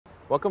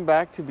Welcome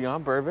back to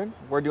Beyond Bourbon.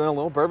 We're doing a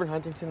little bourbon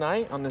hunting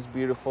tonight on this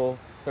beautiful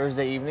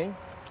Thursday evening.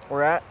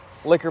 We're at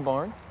Liquor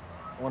Barn,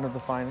 one of the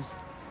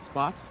finest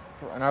spots,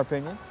 in our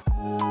opinion.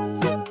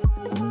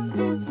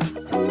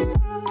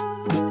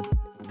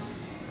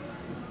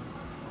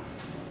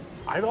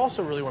 I'd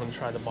also really want to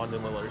try the Bond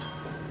and Lillard.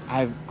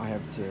 I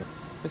have too.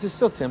 This is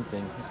still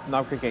tempting. It's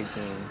Knob Creek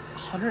 18.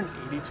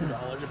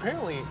 $182.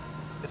 Apparently,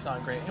 it's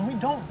not great. And we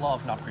don't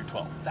love Knob Creek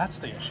 12. That's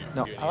the issue.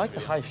 No, I like the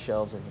high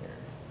shelves in here.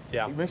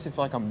 Yeah. It makes it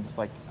feel like I'm just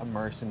like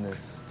immersed in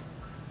this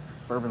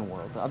bourbon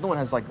world. The other one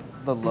has like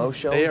the low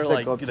shelves They are that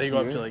like, go up to they here. go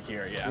up to like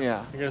here, yeah.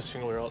 Yeah. You go to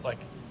single barrel, like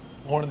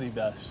one of the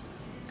best,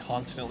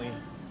 constantly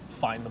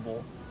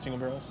findable single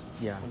barrels.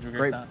 Yeah, Would you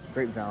agree with that?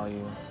 great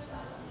value.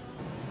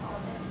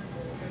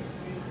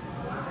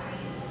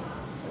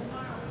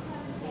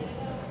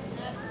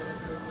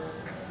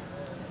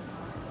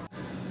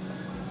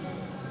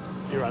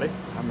 You ready?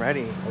 I'm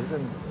ready.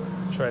 Listen,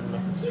 Trade.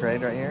 this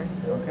trade right here.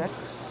 Okay.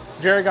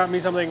 Jared got me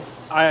something.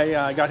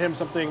 I got him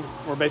something.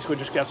 We're basically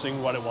just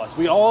guessing what it was.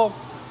 We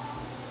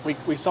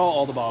saw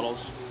all the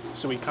bottles,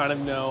 so we kind of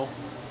know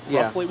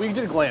roughly. We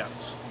did a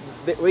glance.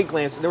 We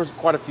glanced. There was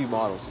quite a few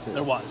bottles too.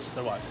 There was.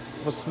 I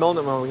was smelling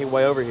it when we came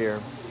way over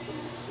here.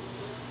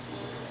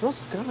 It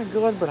smells kind of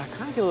good, but I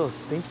kind of get a little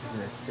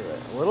stinkiness to it.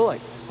 A little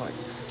like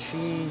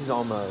cheese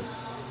almost,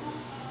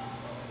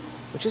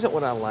 which isn't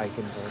what I like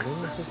in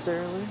bourbon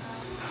necessarily.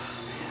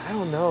 I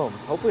don't know.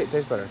 Hopefully it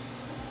tastes better.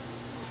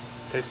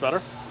 Tastes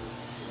better?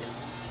 Yes,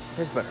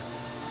 tastes better.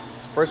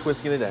 First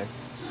whiskey of the day.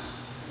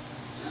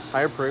 It's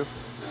higher proof.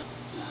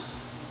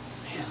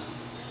 Man,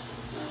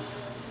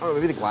 I don't know.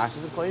 Maybe the glass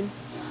isn't clean.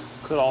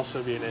 Could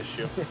also be an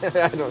issue.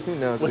 I don't. Who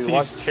knows? With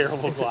these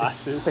terrible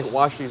glasses. It's like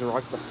wash these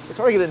rocks. It's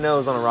hard to get a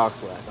nose on a rocks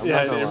glass. I'm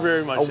not gonna lie.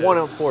 Very much. A 1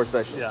 ounce pour,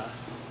 especially. Yeah.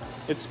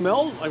 It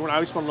smelled like when I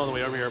was smelling it on the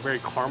way over here, very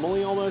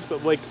caramely almost,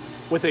 but like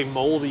with a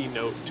moldy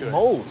note to it.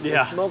 Mold.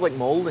 Yeah. It smells like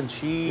mold and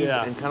cheese,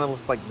 and kind of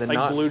looks like the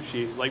like blue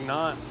cheese, like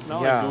not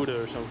like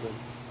Gouda or something.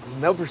 I've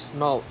never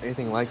smelled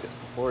anything like this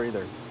before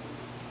either.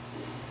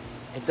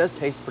 It does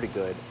taste pretty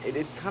good. It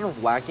is kind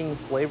of lacking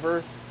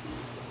flavor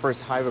for as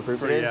high of a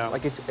proof it is. Yeah.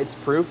 Like it's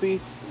proofy,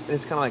 and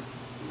it's kind of like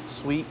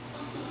sweet.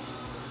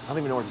 I don't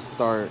even know where to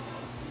start.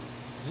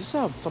 Is this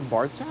some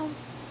Bardstown?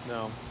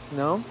 No.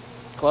 No?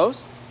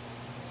 Close?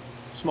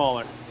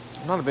 Smaller.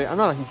 I'm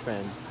not a huge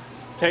fan.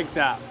 Take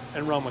that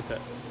and run with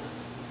it.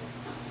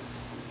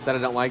 That I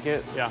don't like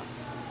it? Yeah.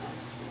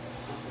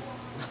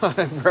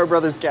 Bro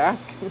Brothers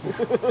cask?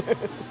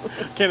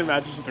 Can't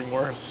imagine something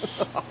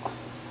worse.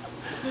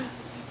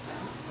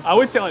 I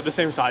would say like the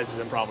same size as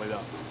them probably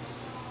though.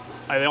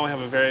 They only have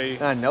a very...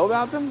 I know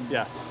about them?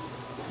 Yes.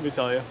 Let me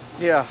tell you.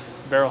 Yeah.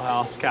 Barrel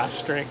house, cask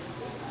strength.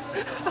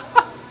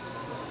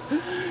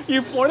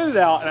 You pointed it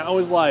out and I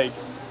was like,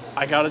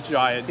 I gotta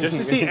try it just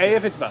to see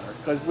if it's better.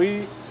 Because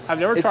we have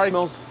never tried... It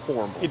smells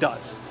horrible. It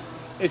does.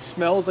 It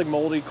smells like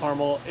moldy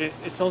caramel.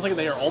 It smells like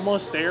they are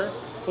almost there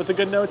with the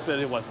good notes, but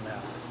it wasn't that.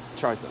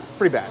 Try some.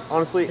 Pretty bad.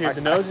 Honestly, dude,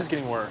 the nose is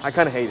getting worse. I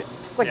kind of hate it.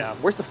 It's like,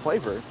 where's the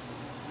flavor?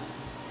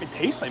 It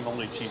tastes like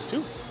moldy cheese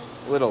too.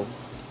 Little.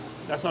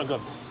 That's not good.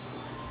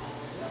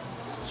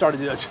 Sorry to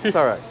do that to you. It's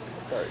all right.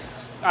 Sorry.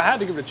 I had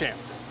to give it a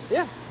chance.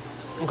 Yeah.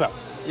 Okay.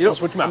 You don't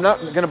switch them out. I'm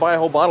not gonna buy a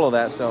whole bottle of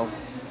that, so.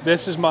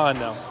 This is mine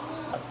now.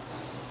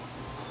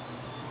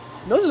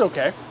 Nose is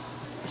okay.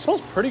 It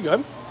smells pretty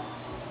good.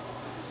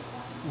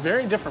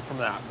 Very different from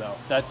that though.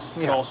 That's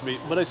could also be,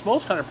 but it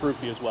smells kind of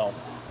proofy as well.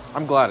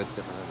 I'm glad it's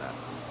different than that.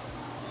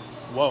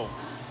 Whoa.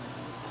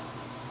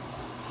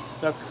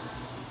 That's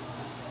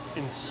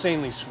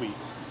insanely sweet.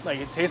 Like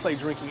it tastes like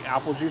drinking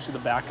apple juice at the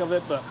back of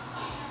it, but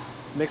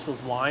mixed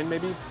with wine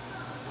maybe.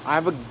 I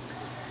have a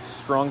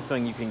strong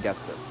feeling you can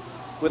guess this.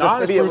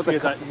 Not as proofy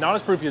as that. Not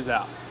as proofy as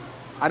that.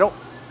 I don't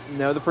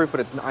know the proof,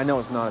 but I know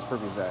it's not as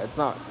proofy as that. It's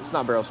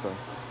not barrel strength.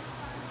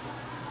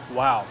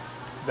 Wow.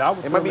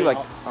 It might be like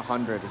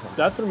 100 or something.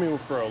 That threw me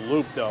for a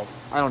loop though.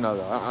 I don't know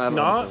though. I don't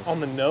Not know. on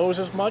the nose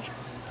as much.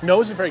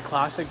 Nose is very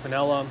classic,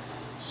 vanilla,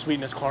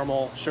 sweetness,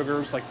 caramel,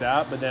 sugars like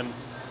that, but then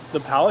the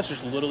palate's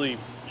just literally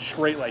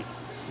straight like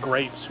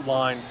grapes,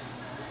 wine.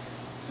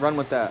 Run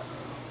with that.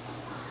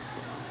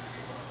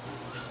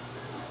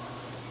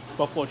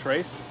 Buffalo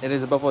Trace? It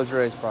is a Buffalo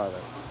Trace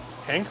product.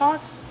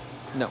 Hancock's?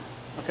 No.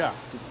 Okay.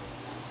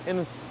 And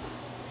it's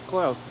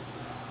close.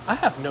 I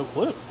have no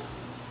clue.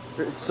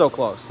 It's so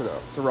close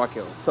to Rock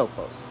Hill. It's so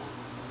close.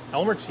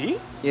 Elmer T?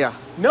 Yeah.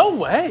 No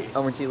way.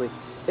 Elmer T. Lee.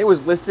 It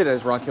was listed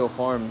as Rock Hill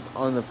Farms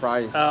on the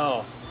price.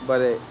 Oh.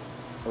 But it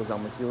was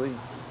Elmer T. Lee.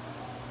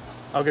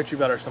 I'll get you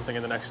better something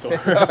in the next store.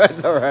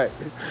 It's all right.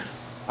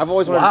 I've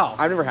always wanted. Wow.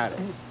 I've never had it.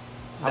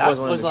 That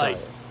was like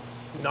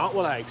not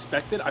what I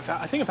expected.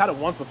 I think I've had it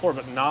once before,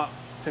 but not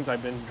since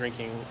I've been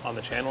drinking on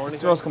the channel or anything.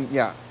 It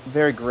smells,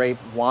 very grape,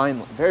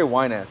 wine, very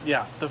wine-esque.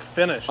 Yeah, the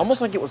finish. Almost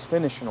like it was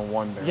finished in a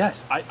wine barrel.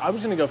 Yes, I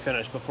was going to go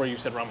finish before you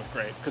said rum with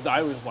grape, because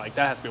I was like,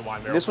 that has to be a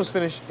wine barrel. This was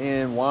finished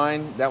in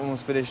wine. That one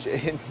was finished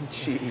in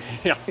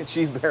cheese. Yeah.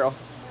 Cheese barrel.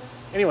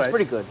 Anyways. It's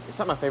pretty good. It's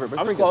not my favorite, but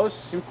it's I was pretty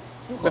close.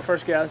 Good. The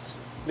first guess,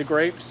 the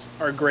grapes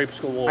are Grapes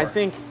Galore. I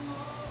think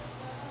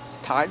it's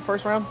tied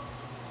first round.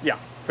 Yeah,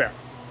 fair.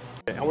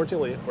 Okay, and we're to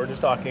leave. We're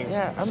just talking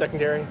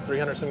secondary,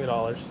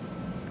 $370.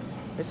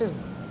 This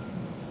is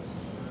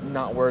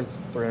not worth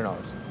 $300.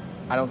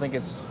 I don't think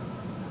it's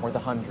worth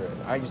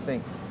 $100. I just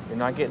think you're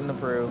not getting the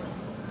proof.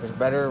 There's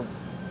better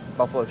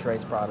Buffalo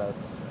Trace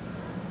products.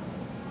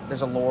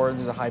 There's a lore,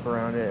 there's a hype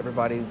around it.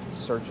 Everybody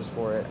searches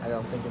for it. I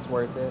don't think it's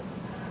worth it.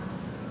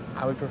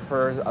 I would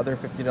prefer the other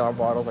 $50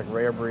 bottles like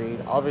Rare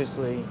Breed.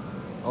 Obviously,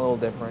 a little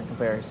different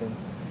comparison.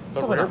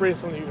 But Rare Breed is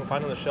something you can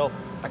find on the shelf.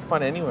 I can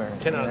find it anywhere.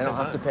 10 out of 10 I don't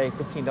have to pay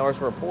 $15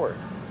 for a port.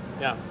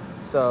 Yeah.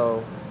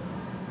 So,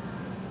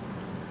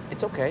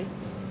 it's okay.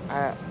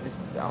 This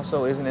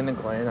also isn't in a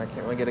Glen. I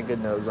can't really get a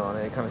good nose on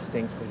it. It kind of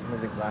stinks because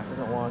maybe the glass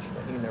isn't washed,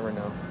 but you never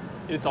know.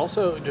 It's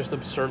also just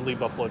absurdly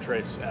Buffalo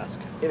Trace-esque.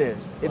 It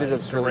is. It is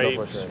absurdly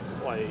grapes, Buffalo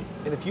Trace. Like,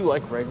 and if you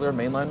like regular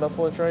mainline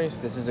Buffalo Trace,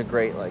 this is a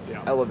great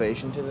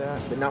elevation to that,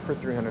 but not for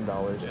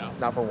 $300. Yeah.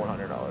 Not for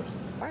 $100. All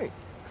right,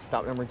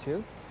 stop number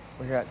 2.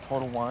 We're here at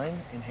Total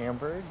Wine in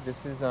Hamburg.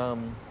 This is the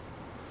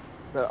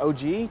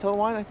OG Total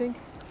Wine, I think.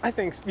 I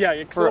think, yeah,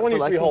 because the one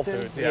used to be Whole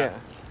Foods. Yeah.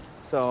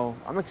 So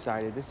I'm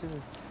excited. This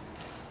is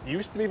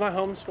used to be my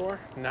home store.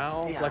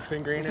 Now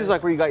Lexington Green. This is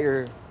like where you got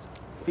your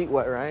feet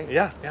wet, right?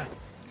 Yeah, yeah.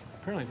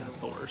 Apparently that's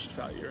the worst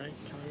value, right?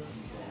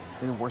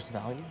 The worst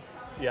value?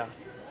 Yeah.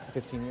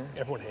 15 year?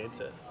 Everyone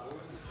hates it.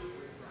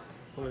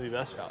 One of the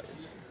best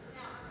values.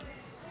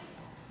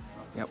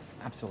 Yep,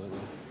 absolutely.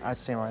 I'd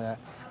stand by that.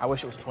 I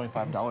wish it was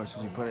 $25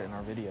 because we put it in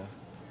our video.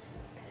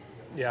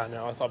 Yeah,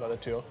 no, I thought about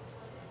it too.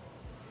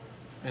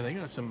 Man, they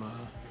got some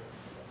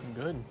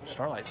good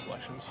Starlight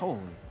selections.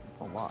 Holy,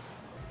 that's a lot.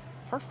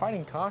 First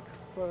Fighting Cock?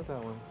 What about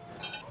that one?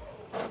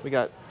 We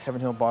got Heaven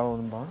Hill Bottle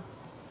and Bond.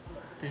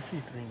 $53.99.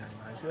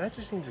 See, that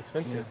just seems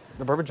expensive. Yeah.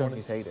 The bourbon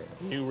junkies hate it.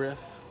 New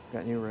riff.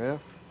 Got new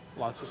riff.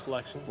 Lots of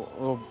selections.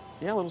 Little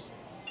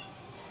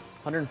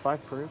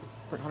 105 proof,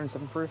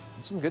 107 proof.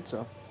 Some good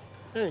stuff.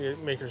 There you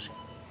go. Maker's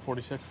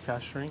 46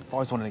 cash string.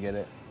 Always wanted to get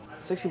it.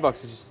 $60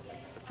 is just.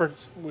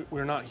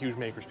 We're not huge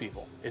Makers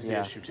people. Is the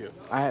issue too.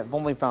 I have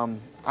only found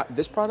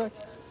this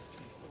product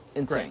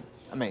insane, Great.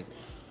 amazing.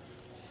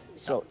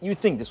 So you'd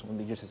think this one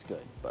would be just as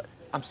good, but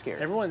I'm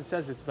scared. Everyone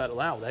says it's better.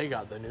 Wow, they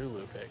got the new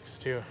Lupix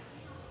too.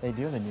 They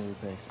do have the Nulu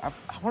picks. I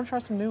want to try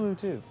some Nulu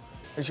too.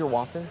 There's your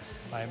Waffens.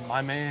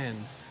 My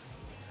man's.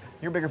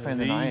 You're a bigger fan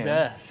than I am. The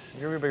best.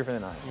 You're a bigger fan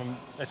than I am.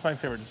 That's my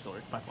favorite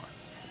distillery by far.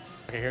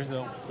 Okay, here's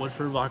the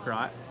Woodford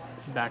Baccarat,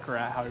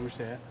 however you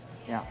say it.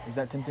 Yeah. Is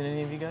that tempting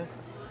any of you guys?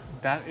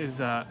 That is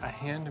a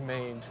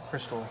handmade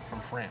crystal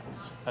from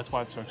France. That's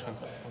why it's so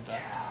expensive.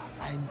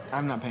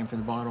 I'm not paying for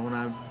the bottle when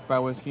I buy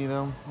whiskey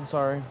though. I'm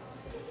sorry.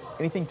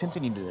 Anything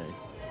tempting you today?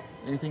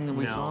 Anything that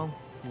we saw?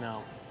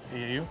 No.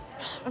 You?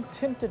 I'm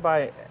tempted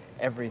by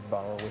every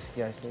bottle of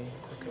whiskey I see.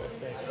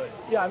 But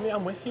yeah, I mean,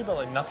 I'm with you, but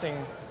like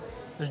nothing,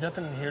 there's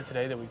nothing in here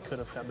today that we could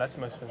have found. That's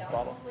the most expensive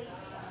bottle.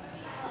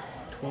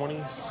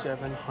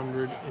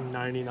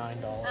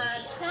 $2,799.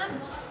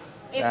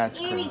 That's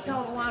crazy.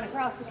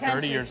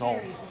 30 years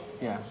old.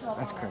 Yeah,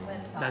 that's crazy.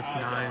 That's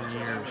 9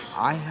 years.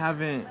 I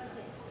haven't,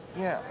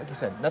 like you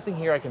said, nothing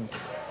here I can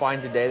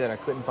find today that I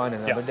couldn't find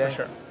another day. For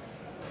sure.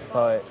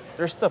 But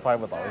there's stuff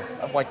I'd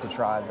like to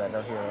try that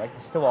are here. Like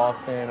the Still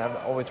Austin, I've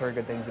always heard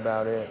good things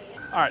about it.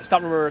 All right,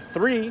 stop number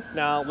 3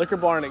 now, Liquor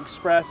Barn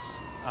Express.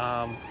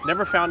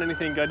 Never found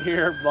anything good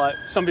here, but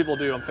some people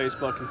do on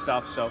Facebook and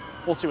stuff, so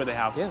we'll see what they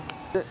have. Yeah.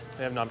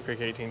 They have Knob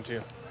Creek 18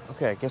 too.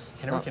 Okay, I guess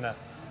it's not.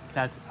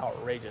 That's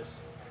outrageous.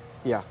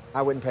 Yeah,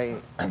 I wouldn't pay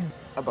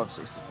above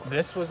 64.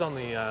 This was on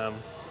the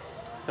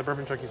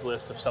Bourbon Junkies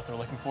list of stuff they're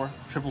looking for.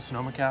 Triple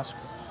Sonoma cask.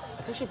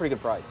 That's actually a pretty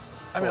good price.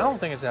 I mean, I don't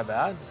think it's that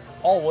bad.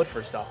 All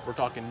Woodford stuff, we're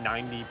talking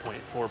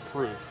 90.4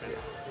 proof.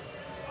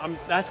 And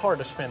that's hard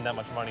to spend that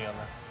much money on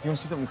that. You want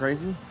to see something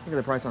crazy? Look at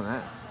the price on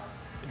that.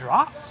 It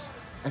drops.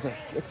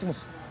 It's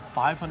almost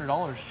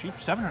 $500 cheap,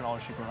 $700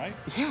 cheaper, right?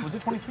 Yeah. Was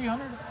it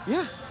 $2,300?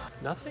 Yeah.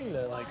 Nothing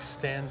that like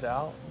stands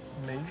out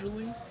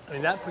majorly. I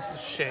mean, that puts to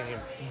shame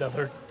the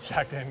other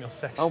Jack Daniel's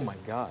section. Oh my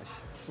gosh.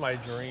 It's my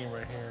dream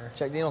right here.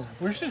 Jack Daniel's.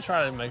 We should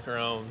try to make our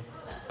own,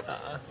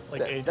 that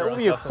would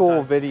be a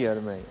cool video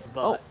to make.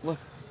 But oh, look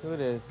who it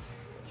is.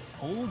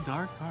 Old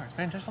Dark Arts.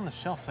 Man, just on the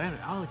shelf. They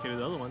haven't allocated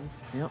the other ones.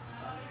 Yep.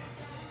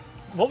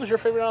 What was your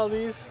favorite out of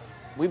these?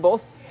 We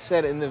both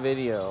said in the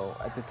video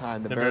at the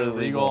time, the Barely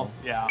Legal.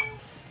 Yeah.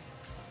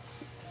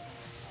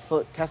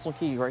 Look, Castle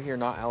Key right here,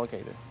 not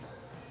allocated.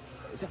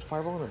 Is that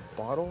Fireball in a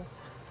bottle?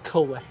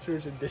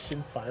 Collector's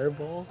Edition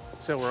Fireball.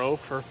 So we're 0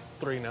 for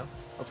 3 now.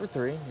 0 for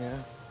 3, yeah.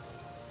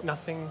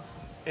 Nothing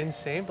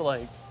insane, but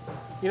like,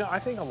 I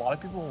think a lot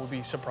of people will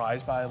be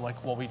surprised by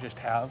like what we just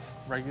have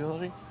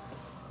regularly.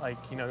 Like,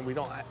 we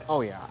don't.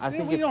 Oh yeah, I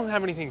think we don't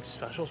have anything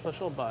special,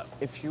 but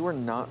if you were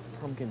not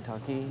from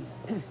Kentucky,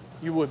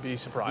 you would be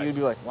surprised. You'd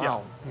be like,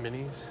 wow. Yeah.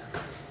 Minis.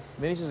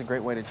 Minis is a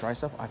great way to try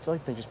stuff. I feel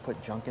like they just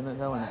put junk in it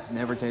though, and it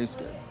never tastes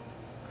good.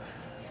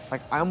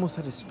 Like I almost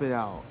had to spit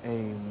out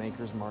a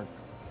Maker's Mark,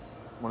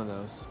 one of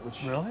those.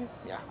 Which really?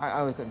 Yeah, I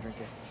really couldn't drink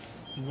it.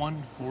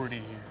 140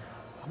 here.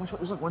 How much? It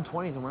was like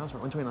 120 somewhere else,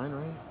 129,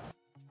 right?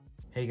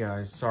 Hey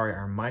guys, sorry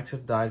our mics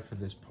have died for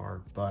this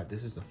part, but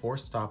this is the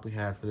 4th stop we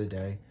had for the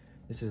day.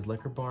 This is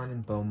Liquor Barn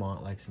in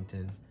Beaumont,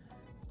 Lexington.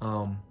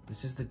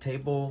 This is the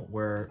table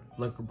where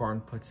Liquor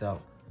Barn puts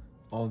out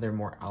all their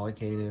more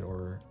allocated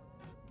or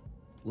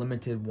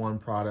limited one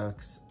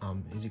products.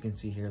 As you can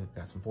see here, they've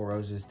got some Four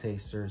Roses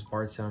tasters,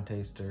 Bardstown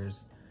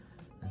tasters,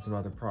 and some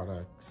other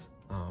products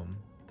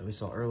that we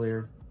saw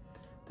earlier.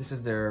 This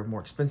is their more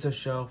expensive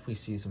shelf. We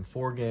see some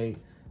Foregate,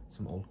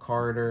 some Old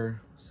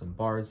Carter, some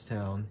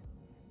Bardstown,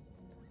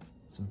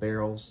 some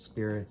barrels,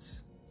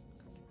 spirits.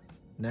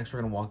 Next,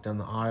 we're gonna walk down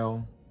the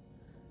aisle.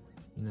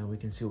 You know, we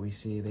can see what we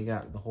see. They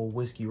got the whole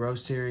Whiskey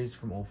Roast series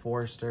from Old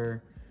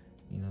Forester.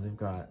 You know, they've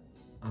got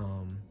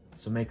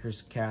some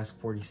Maker's Cask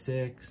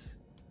 46,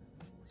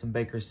 some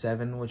Baker's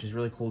 7, which is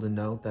really cool to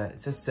note that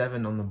it says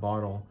 7 on the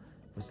bottle,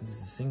 but since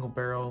it's a single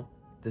barrel,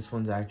 this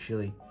one's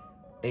actually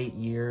 8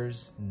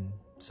 years and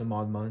some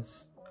odd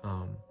months,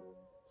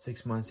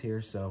 6 months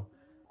here, so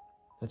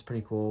that's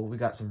pretty cool. We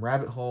got some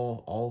Rabbit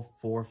Hole, all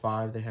 4 or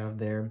 5 they have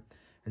there,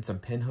 and some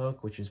Pinhook,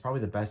 which is probably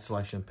the best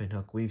selection of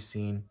Pinhook we've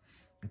seen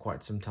in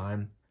quite some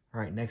time.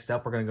 All right, next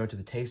up, we're gonna go to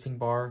the tasting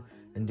bar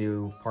and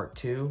do part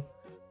 2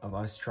 of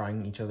us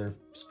trying each other's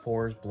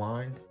pours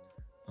blind.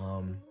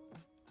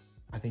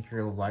 I think you're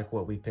gonna like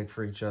what we picked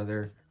for each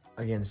other.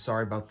 Again,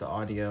 sorry about the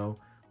audio,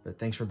 but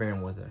thanks for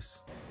bearing with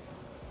us.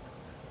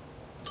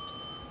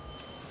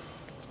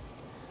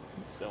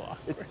 It's so awkward.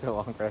 It's so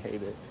awkward, I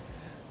hate it.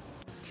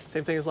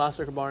 Same thing as last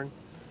Liquor Barn.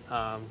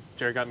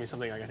 Jared got me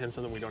something, I got him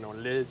something, we don't know what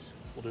it is.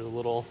 We'll do a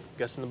little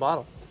guess in the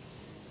bottle.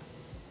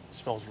 It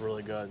smells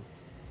really good.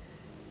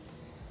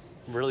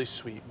 Really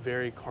sweet,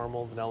 very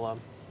caramel, vanilla.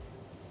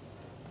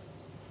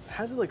 It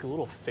has like a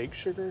little fake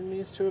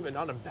sugar-ness to it, but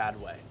not in a bad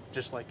way.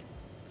 Just like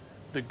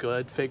the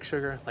good fake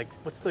sugar. Like,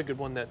 what's the good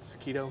one that's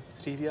keto?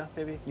 Stevia,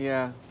 maybe?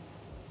 Yeah.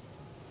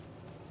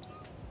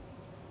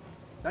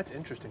 That's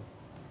interesting.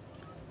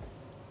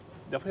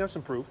 Definitely has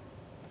some proof.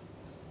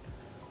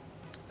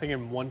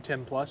 Thinking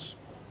 110 plus.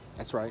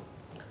 That's right.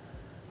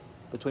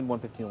 Between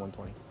 115 and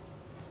 120.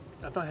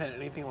 I've not had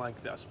anything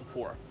like this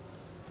before.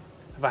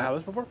 Have I had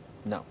this before?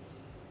 No.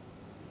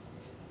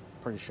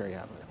 Pretty sure you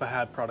haven't. Have I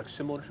had products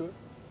similar to it?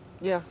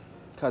 Yeah.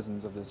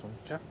 Cousins of this one.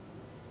 Okay.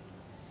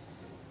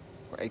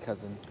 Or a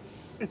cousin.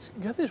 It's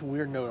got this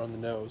weird note on the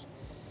nose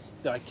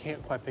that I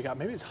can't quite pick out.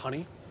 Maybe it's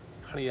honey.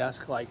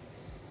 Honey-esque, like...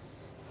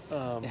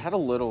 it had a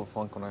little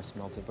funk when I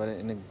smelled it, but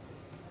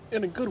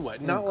in a good way.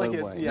 a Not like good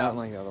it, way. yeah. Not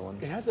like the other one.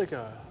 It has like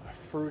a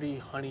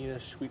fruity,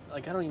 honeyness, sweet...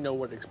 Like, I don't even know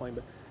what to explain,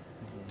 but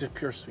just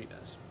pure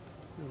sweetness.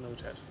 I don't know what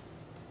it has.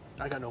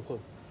 I got no clue.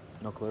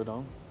 No clue at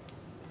all?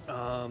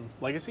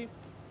 Legacy?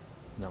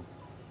 No.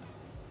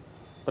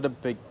 But a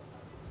big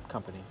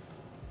company.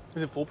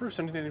 Is it foolproof?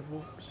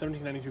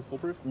 1792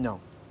 foolproof? No.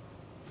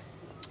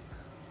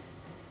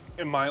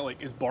 Am I like,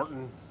 is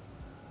Barton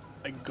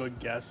a good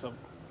guess of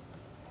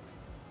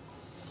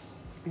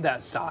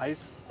that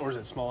size? Or is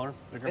it smaller?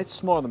 Bigger? It's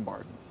smaller than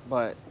Barton,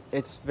 but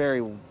it's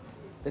very,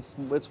 it's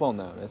well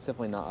known. It's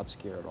definitely not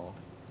obscure at all.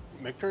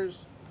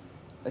 Michter's?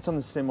 It's on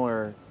the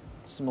similar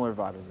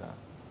vibe as that.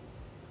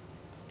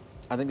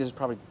 I think this is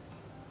probably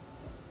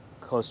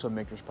close to a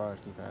Michter's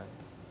product you've had.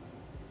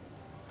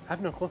 I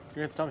have no clue. You're going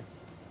to have to tell me.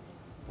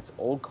 It's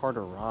Old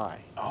Carter Rye.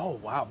 Oh,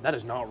 wow. That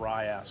is not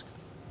rye-esque.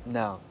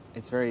 No,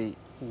 it's very...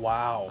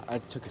 Wow. I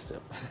took a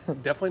sip.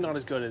 Definitely not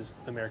as good as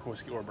the American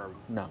whiskey or bourbon.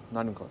 No,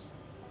 not even close.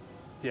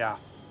 Yeah.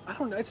 I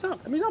don't know. It's not,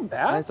 I mean, it's not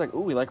bad. And it's like,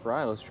 ooh, we like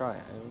rye. Let's try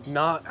it.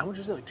 Not, how much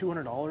is it? Like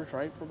 $200,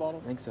 right, for a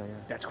bottle? I think so, yeah.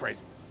 That's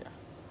crazy. Yeah.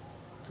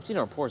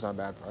 $15 pour is not a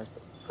bad price,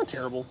 though. Not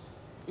terrible.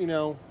 You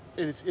know,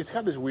 it's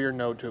got this weird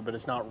note to it, but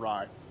it's not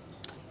rye.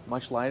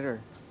 Much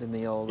lighter than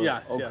the old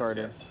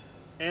Carter. Yes.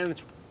 And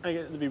it's, I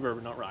get the V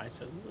bourbon, not rye,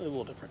 so a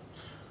little different.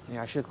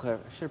 Yeah, I should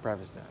have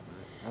prefaced that.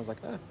 But I was like,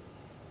 eh.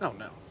 Oh,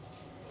 no.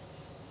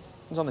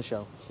 It was on the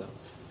shelf, so.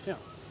 Yeah.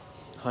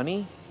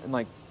 Honey and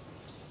like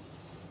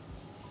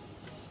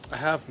I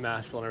have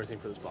mash bill and everything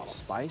for this bottle.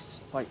 spice.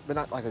 It's like, but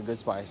not like a good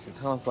spice. It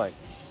sounds like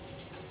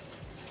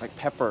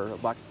pepper,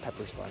 black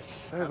pepper spice.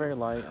 Very, very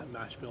light.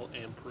 Mash bill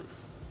and proof.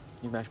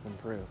 You mash bill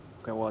proof.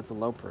 Okay, well, it's a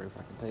low proof.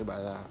 I can tell you by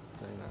that.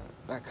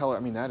 That color, I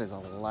mean, that is a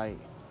light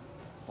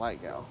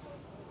gal.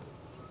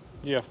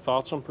 You have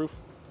thoughts on proof?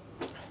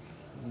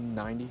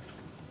 90.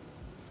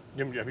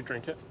 Jim, have you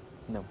drank it?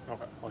 No,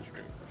 Okay, I'll let you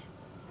drink it first.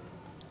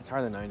 it's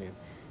higher than 90.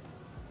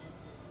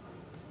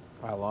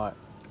 By a lot.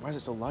 Why is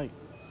it so light?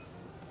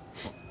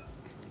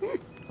 What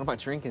am I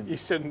drinking? You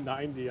said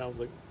 90. I was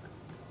like,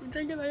 we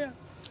drinking that yet?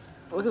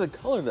 Look at the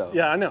color, though.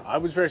 Yeah, I know. I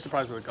was very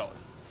surprised with the color.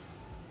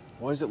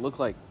 Why does it look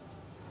like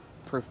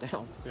proof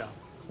down? Yeah.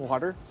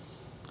 Water.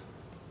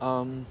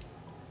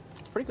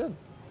 It's pretty good.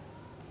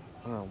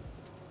 I don't know,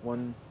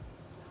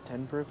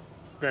 110 proof,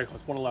 Very close.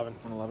 111.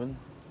 111.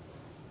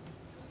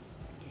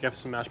 You have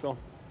some mash bill?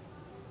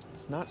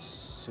 It's not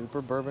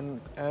super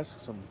bourbon-esque,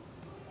 some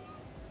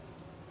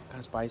kind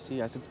of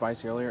spicy. I said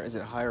spicy earlier. Is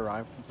it high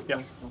rye?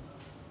 Yes. No.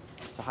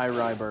 It's a high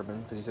rye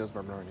bourbon because you said it was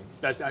bourbon already.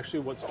 That's actually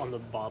what's on the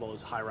bottle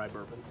is high rye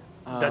bourbon.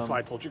 That's why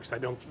I told you because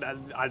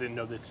I didn't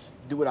know this.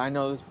 Do what I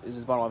know is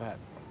this bottle I've had.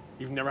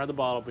 You've never had the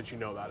bottle, but you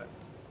know about it.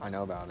 I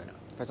know about it.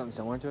 Got something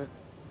similar to it?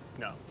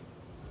 No.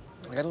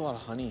 I got a lot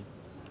of honey.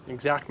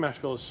 Exact mash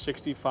bill is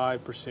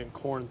 65%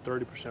 corn,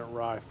 30%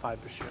 rye,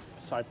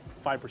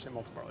 5%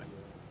 malted barley.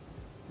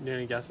 You need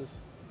any guesses?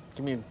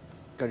 Give me a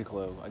good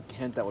clue. A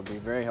hint that would be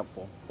very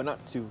helpful, but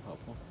not too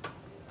helpful.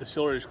 The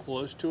distillery is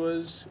close to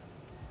us,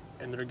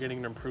 and they're getting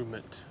an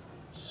improvement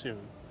soon.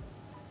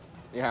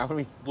 Yeah, I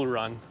mean, Blue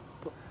Run.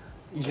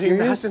 you Getting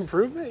mass serious?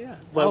 improvement? Yeah.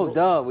 Oh, Well,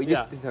 duh. We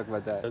just yeah. did talk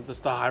about that. That's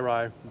the high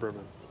rye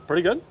bourbon.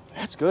 Pretty good.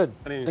 That's good.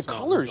 I didn't even The smell it.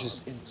 color is It's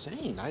just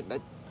insane.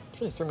 That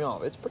really threw me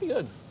off. It's pretty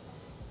good.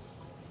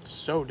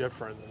 So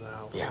different than the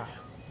alcohol. Yeah.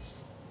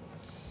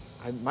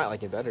 I might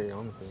like it better,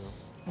 honestly.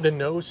 Though. The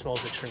nose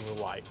smells extremely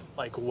light,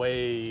 like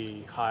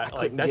way high. Like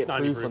couldn't that's get not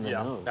proof even. on the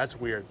Yeah, nose. that's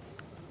weird.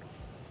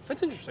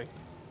 That's interesting.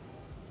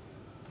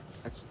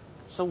 It's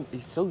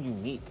so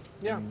unique.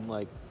 Yeah. And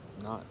like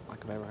not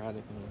like I've ever had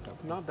anything like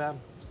that. Not bad.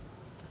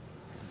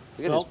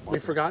 We got Well, this we one.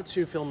 forgot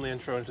to film the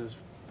intro into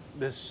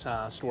this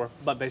store,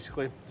 but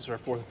basically, this is our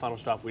fourth and final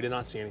stop. We did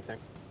not see anything.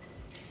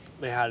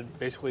 They had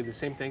basically the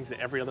same things that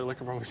every other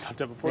liquor bar we stopped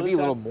at before. Maybe this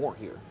a little had. more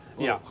here.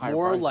 A Yeah, little higher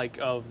more price. like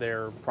of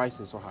their.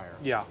 Prices are higher.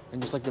 Yeah,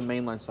 And just like the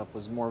mainline stuff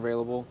was more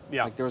available.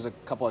 Yeah. Like there was a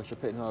couple extra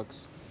pit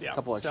hooks. yeah. A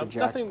couple extra So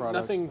Jack nothing,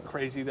 products. nothing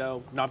crazy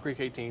though. Knob Creek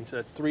 18. So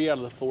that's 3 out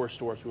of the 4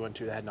 stores we went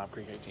to that had Knob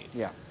Creek 18.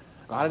 Yeah.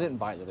 Glad I didn't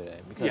buy it the other day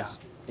because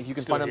Yeah. if you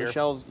can Still find it on here. the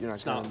shelves, you're not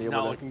It's going not, to be able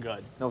not to. looking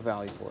good. No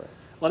value for it.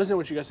 Let us know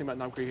what you guys think about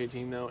Knob Creek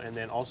 18 though, and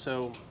then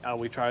also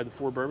we tried the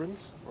 4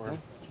 bourbons or Yeah.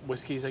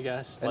 whiskeys, I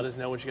guess. Let And us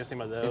know what you guys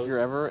think about those. If you're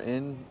ever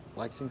in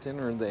Lexington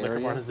or in the Liquor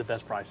area, Barn has the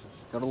best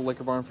prices. go to the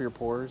liquor barn for your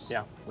pours.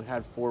 Yeah. We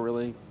had 4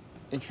 really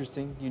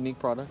interesting, unique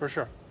products. For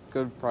sure.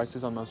 Good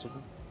prices on most of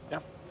them. Yeah.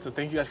 So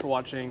thank you guys for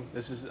watching.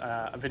 This is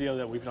a video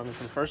that we've done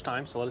for the first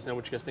time. So let us know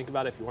what you guys think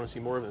about it. If you want to see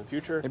more of it in the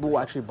future, Maybe we'll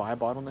actually buy a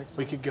bottle next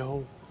time. we could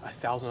go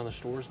 1,000 other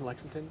stores in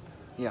Lexington.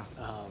 Yeah.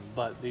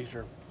 But these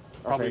are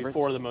probably favorites.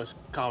 4 of the most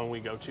common we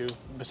go to,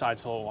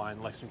 besides Whole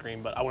Wine, Lexington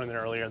Green. But I went in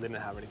there earlier; they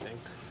didn't have anything.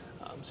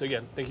 So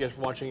again, thank you guys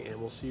for watching, and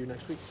we'll see you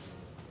next week.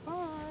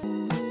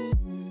 Bye.